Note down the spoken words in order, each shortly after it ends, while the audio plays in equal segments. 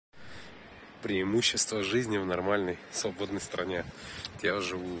Преимущества жизни в нормальной, свободной стране. Я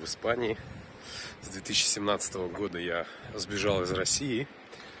живу в Испании. С 2017 года я сбежал из России.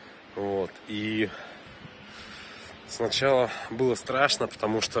 И сначала было страшно,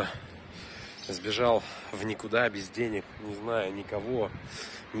 потому что сбежал в никуда, без денег, не зная никого,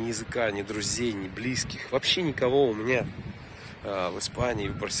 ни языка, ни друзей, ни близких. Вообще никого у меня в Испании,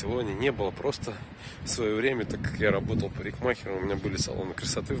 в Барселоне не было. Просто в свое время, так как я работал парикмахером, у меня были салоны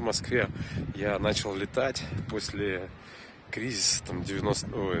красоты в Москве, я начал летать после кризиса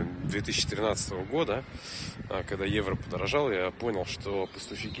 2013 года, когда евро подорожал. Я понял, что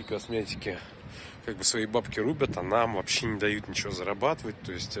поставщики косметики свои бабки рубят, а нам вообще не дают ничего зарабатывать.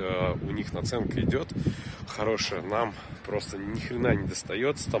 То есть у них наценка идет хорошая, нам просто ни хрена не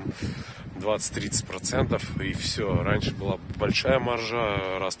достается, там 20-30%, и все. Раньше была большая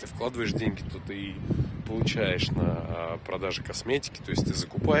маржа, раз ты вкладываешь деньги, то ты и получаешь на продаже косметики. То есть ты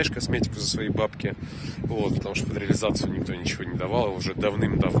закупаешь косметику за свои бабки, потому что под реализацию никто ничего не давал, уже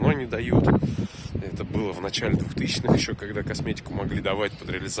давным-давно не дают. Это было в начале 2000-х еще, когда косметику могли давать под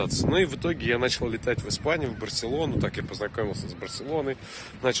реализацию. Ну и в итоге я начал летать в Испанию, в Барселону. Так я познакомился с Барселоной.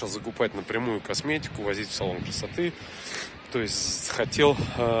 Начал закупать напрямую косметику, возить в салон красоты. То есть хотел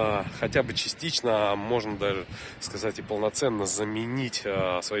хотя бы частично, а можно даже сказать и полноценно заменить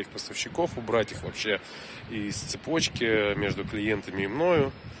своих поставщиков, убрать их вообще из цепочки между клиентами и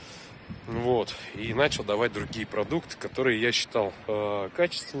мною. И начал давать другие продукты, которые я считал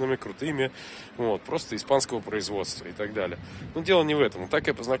качественными, крутыми, просто испанского производства и так далее. Но дело не в этом. Так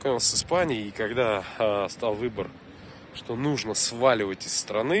я познакомился с Испанией, и когда стал выбор, что нужно сваливать из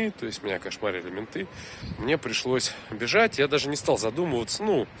страны, то есть меня кошмарили менты, мне пришлось бежать. Я даже не стал задумываться,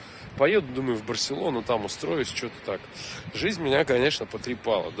 поеду, думаю, в Барселону, там устроюсь, что-то так. Жизнь меня, конечно,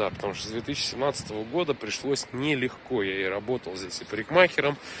 потрепала, да, потому что с 2017 года пришлось нелегко. Я и работал здесь и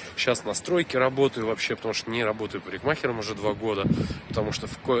парикмахером, сейчас на стройке работаю вообще, потому что не работаю парикмахером уже 2 года, потому что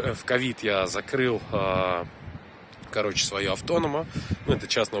в ковид я закрыл свое автонома, это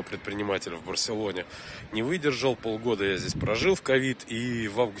частного предпринимателя в Барселоне, не выдержал, полгода я здесь прожил в ковид, и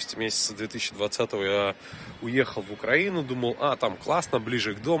в августе месяца 2020 я уехал в Украину, думал, там классно,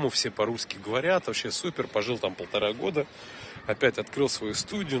 ближе к дому, все по-русски говорят, вообще супер, пожил там 1,5 года, опять открыл свою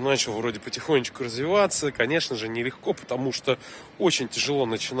студию, начал вроде потихонечку развиваться, конечно же, нелегко, потому что очень тяжело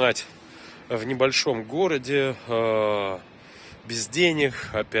начинать в небольшом городе, без денег,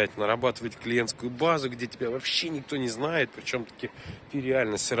 опять нарабатывать клиентскую базу, где тебя вообще никто не знает, причем таки ты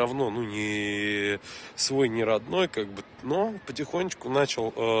реально все равно, не свой, не родной, но потихонечку начал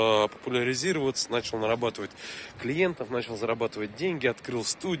популяризироваться, начал нарабатывать клиентов, начал зарабатывать деньги, открыл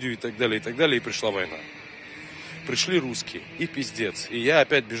студию и так далее, и пришла война. Пришли русские, и пиздец. И я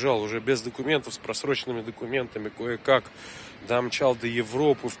опять бежал уже без документов, с просроченными документами, кое-как домчал до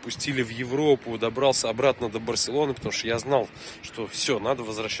Европы, впустили в Европу, добрался обратно до Барселоны, потому что я знал, что все, надо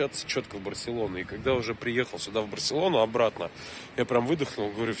возвращаться четко в Барселону. И когда уже приехал сюда в Барселону обратно, я прям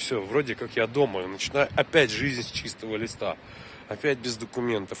выдохнул, говорю, все, вроде как я дома, начинаю опять жизнь с чистого листа. Опять без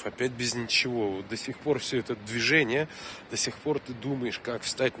документов, опять без ничего. До сих пор все это движение, до сих пор ты думаешь, как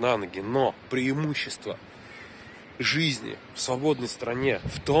встать на ноги. Но преимущество жизни в свободной стране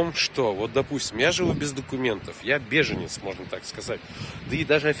в том, что, допустим, я живу без документов, я беженец, можно так сказать, да и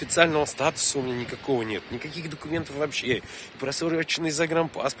даже официального статуса у меня никакого нет, никаких документов вообще, просроченный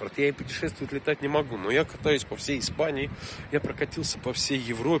загранпаспорт, я и путешествовать, летать не могу, но я катаюсь по всей Испании, я прокатился по всей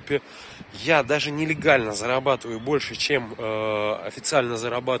Европе, я даже нелегально зарабатываю больше, чем официально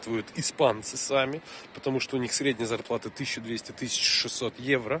зарабатывают испанцы сами, потому что у них средняя зарплата 1200-1600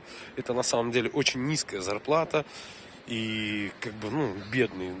 евро, это на самом деле очень низкая зарплата. И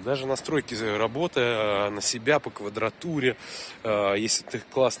бедные. Даже на стройке, работая на себя по квадратуре, если ты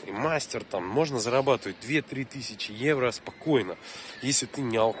классный мастер, там можно зарабатывать 2-3 тысячи евро спокойно. Если ты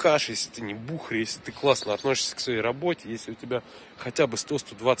не алкаш, если ты не бухарь, если ты классно относишься к своей работе, если у тебя хотя бы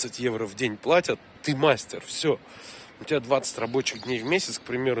 100-120 евро в день платят, ты мастер, все. У тебя 20 рабочих дней в месяц, к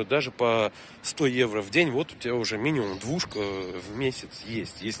примеру, даже по 100 евро в день, у тебя уже минимум 2 в месяц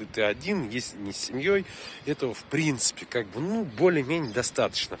есть. Если ты один, если не с семьей, этого в принципе более-менее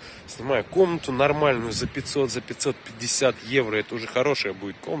достаточно. Снимая комнату нормальную за 500, за 550 евро, это уже хорошая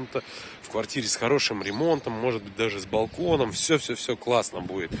будет комната, в квартире с хорошим ремонтом, может быть даже с балконом, все классно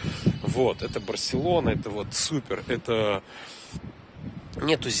будет. Это Барселона, это супер, это...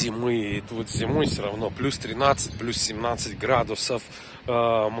 Нету зимы, это зимой все равно плюс 13, плюс 17 градусов,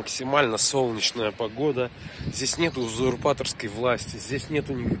 максимально солнечная погода. Здесь нет узурпаторской власти, здесь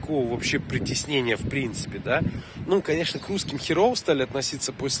нету никакого вообще притеснения в принципе, да. Ну, конечно, к русским херово стали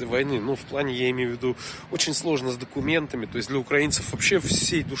относиться после войны, но в плане, я имею в виду, очень сложно с документами. То есть для украинцев вообще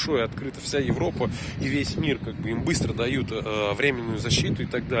всей душой открыта вся Европа и весь мир, как бы им быстро дают временную защиту и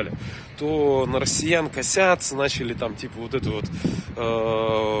так далее. То на россиян косятся, начали там типа вот эту вот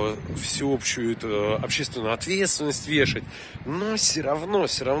всеобщую общественную ответственность вешать, но все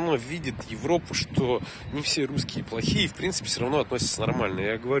равно видит Европа, что не все русские плохие, в принципе, все равно относятся нормально.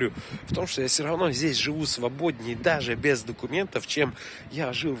 Я говорю в том, что я все равно здесь живу свободнее, даже без документов, чем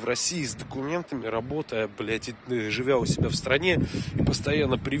я жил в России с документами, работая, блядь, и живя у себя в стране, и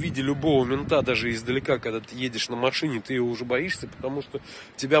постоянно при виде любого мента, даже издалека, когда ты едешь на машине, ты его уже боишься, потому что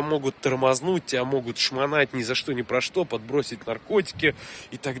тебя могут тормознуть, тебя могут шмонать ни за что, ни про что, подбросить наркотики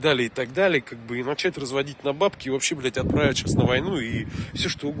и так далее, как бы, и начать разводить на бабки, и вообще, блядь, отправить сейчас на войну, и все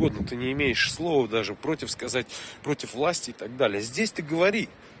что угодно, ты не имеешь слова даже против сказать, против власти и так далее. Здесь ты говори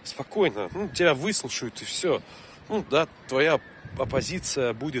спокойно, ну, тебя выслушают и все. Ну, да, твоя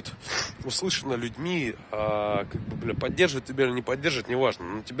оппозиция будет услышана людьми, как бы, бля, поддерживать тебя или не поддерживать, неважно,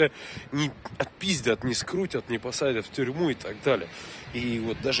 но тебя не отпиздят, не скрутят, не посадят в тюрьму и так далее. И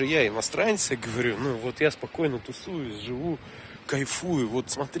вот даже я, иностранец, я говорю, ну, вот я спокойно тусуюсь, живу, кайфую, вот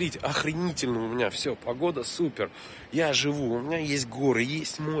смотрите, охренительно у меня все, погода супер, я живу, у меня есть горы,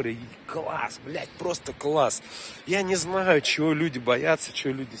 есть море, класс, блядь, просто класс. Я не знаю, чего люди боятся,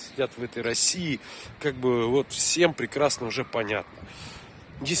 чего люди сидят в этой России, как бы вот всем прекрасно уже понятно.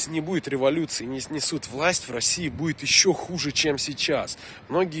 Если не будет революции, не снесут власть, в России будет еще хуже, чем сейчас.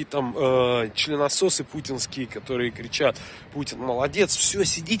 Многие там членососы путинские, которые кричат, Путин молодец, все,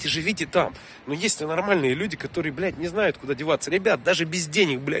 сидите, живите там. Но есть и нормальные люди, которые, блядь, не знают, куда деваться. Ребят, даже без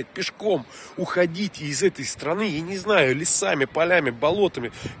денег, блядь, пешком уходите из этой страны, я не знаю, лесами, полями,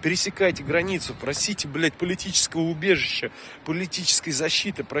 болотами, пересекайте границу, просите, блядь, политического убежища, политической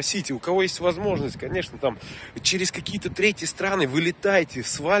защиты, просите. У кого есть возможность, конечно, там, через какие-то третьи страны вылетайте,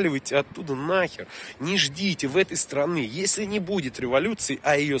 сваливайте оттуда нахер. Не ждите в этой страны. Если не будет революции,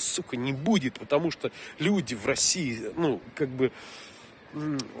 а ее, сука, не будет, потому что люди в России, ну, как бы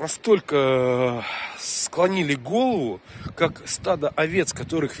настолько склонили голову, как стадо овец,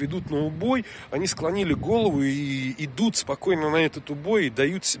 которых ведут на убой, они склонили голову и идут спокойно на этот убой, и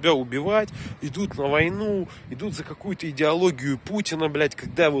дают себя убивать, идут на войну, идут за какую-то идеологию Путина, блядь,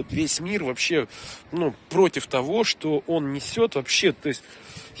 когда вот весь мир вообще, ну, против того, что он несет вообще, то есть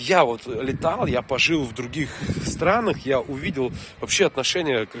я вот летал, я пожил в других странах, я увидел вообще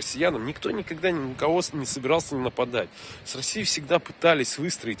отношение к россиянам. Никто никогда ни на кого не собирался нападать. С Россией всегда пытались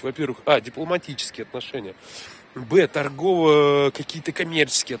выстроить, во-первых, дипломатические отношения, торгово какие-то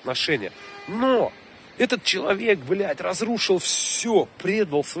коммерческие отношения. Но этот человек, блядь, разрушил все,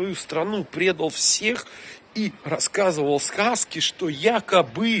 предал свою страну, предал всех и рассказывал сказки, что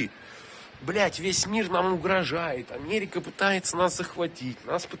якобы, блять, весь мир нам угрожает, Америка пытается нас захватить,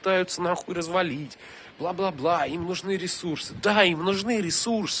 нас пытаются нахуй развалить, бла-бла-бла, им нужны ресурсы. Да, им нужны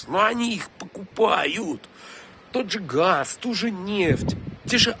ресурсы, но они их покупают. Тот же газ, ту же нефть,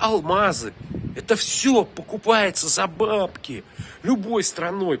 те же алмазы. Это все покупается за бабки. Любой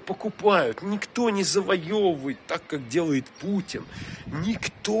страной покупают. Никто не завоевывает так, как делает Путин.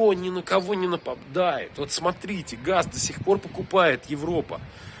 Никто ни на кого не нападает. Вот смотрите, газ до сих пор покупает Европа.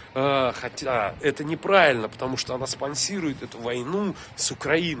 Хотя это неправильно, потому что она спонсирует эту войну с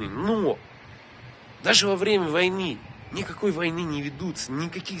Украиной. Но даже во время войны никакой войны не ведутся,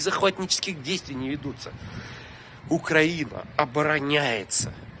 никаких захватнических действий не ведутся. Украина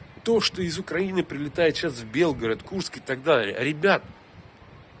обороняется. То, что из Украины прилетает сейчас в Белгород, Курск и так далее. Ребят,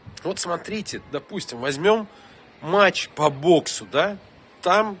 вот смотрите, допустим, возьмем матч по боксу, да?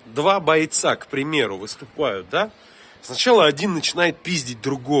 Там два бойца, к примеру, выступают, да? Сначала один начинает пиздить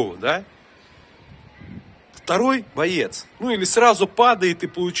другого, да? Второй боец, ну или сразу падает и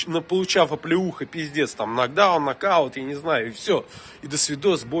получав оплеуха, пиздец, там нокдаун, нокаут, я не знаю, и все, и до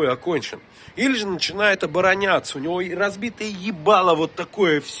свидос, бой окончен. Или же начинает обороняться, у него разбитое ебало вот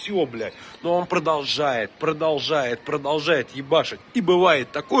такое все, блядь, но он продолжает ебашить. И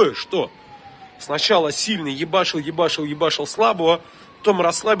бывает такое, что сначала сильный ебашил слабого, потом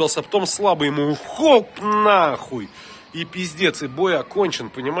расслабился, а потом слабый ему хоп нахуй. И пиздец, и бой окончен,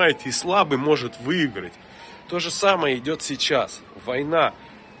 понимаете, и слабый может выиграть. То же самое идет сейчас. Война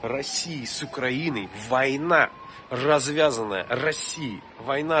России с Украиной, война, развязанная Россией,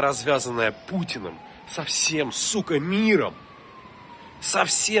 война, развязанная Путиным, со всем, сука, миром. Со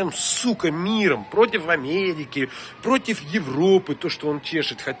всем, сука, миром. Против Америки, против Европы, то, что он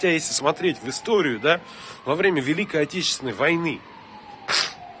чешет. Хотя, если смотреть в историю, да, во время Великой Отечественной войны,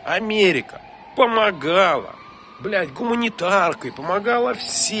 Америка помогала, блядь, гуманитаркой, помогала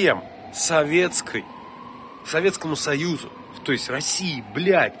всем Советскому Союзу, то есть России,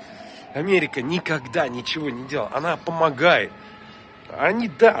 блядь. Америка никогда ничего не делала, она помогает. Они,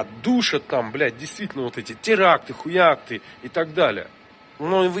 да, душат там, блядь, действительно вот эти теракты, хуякты и так далее.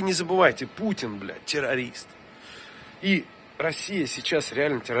 Но вы не забывайте, Путин, блядь, террорист. И Россия сейчас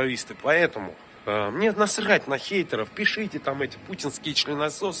реально террористы, поэтому мне насрать на хейтеров, пишите там эти путинские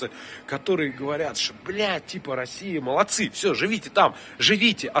членососы, которые говорят, что, блядь, типа Россия молодцы, все, живите там,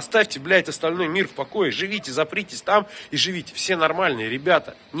 живите, оставьте, блядь, остальной мир в покое, живите, запритесь там и живите. Все нормальные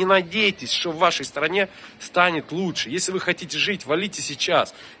ребята, не надейтесь, что в вашей стране станет лучше. Если вы хотите жить, валите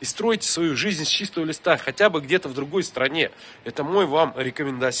сейчас и стройте свою жизнь с чистого листа, хотя бы где-то в другой стране. Это мой вам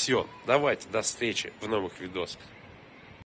рекомендацион. Давайте, до встречи в новых видосах.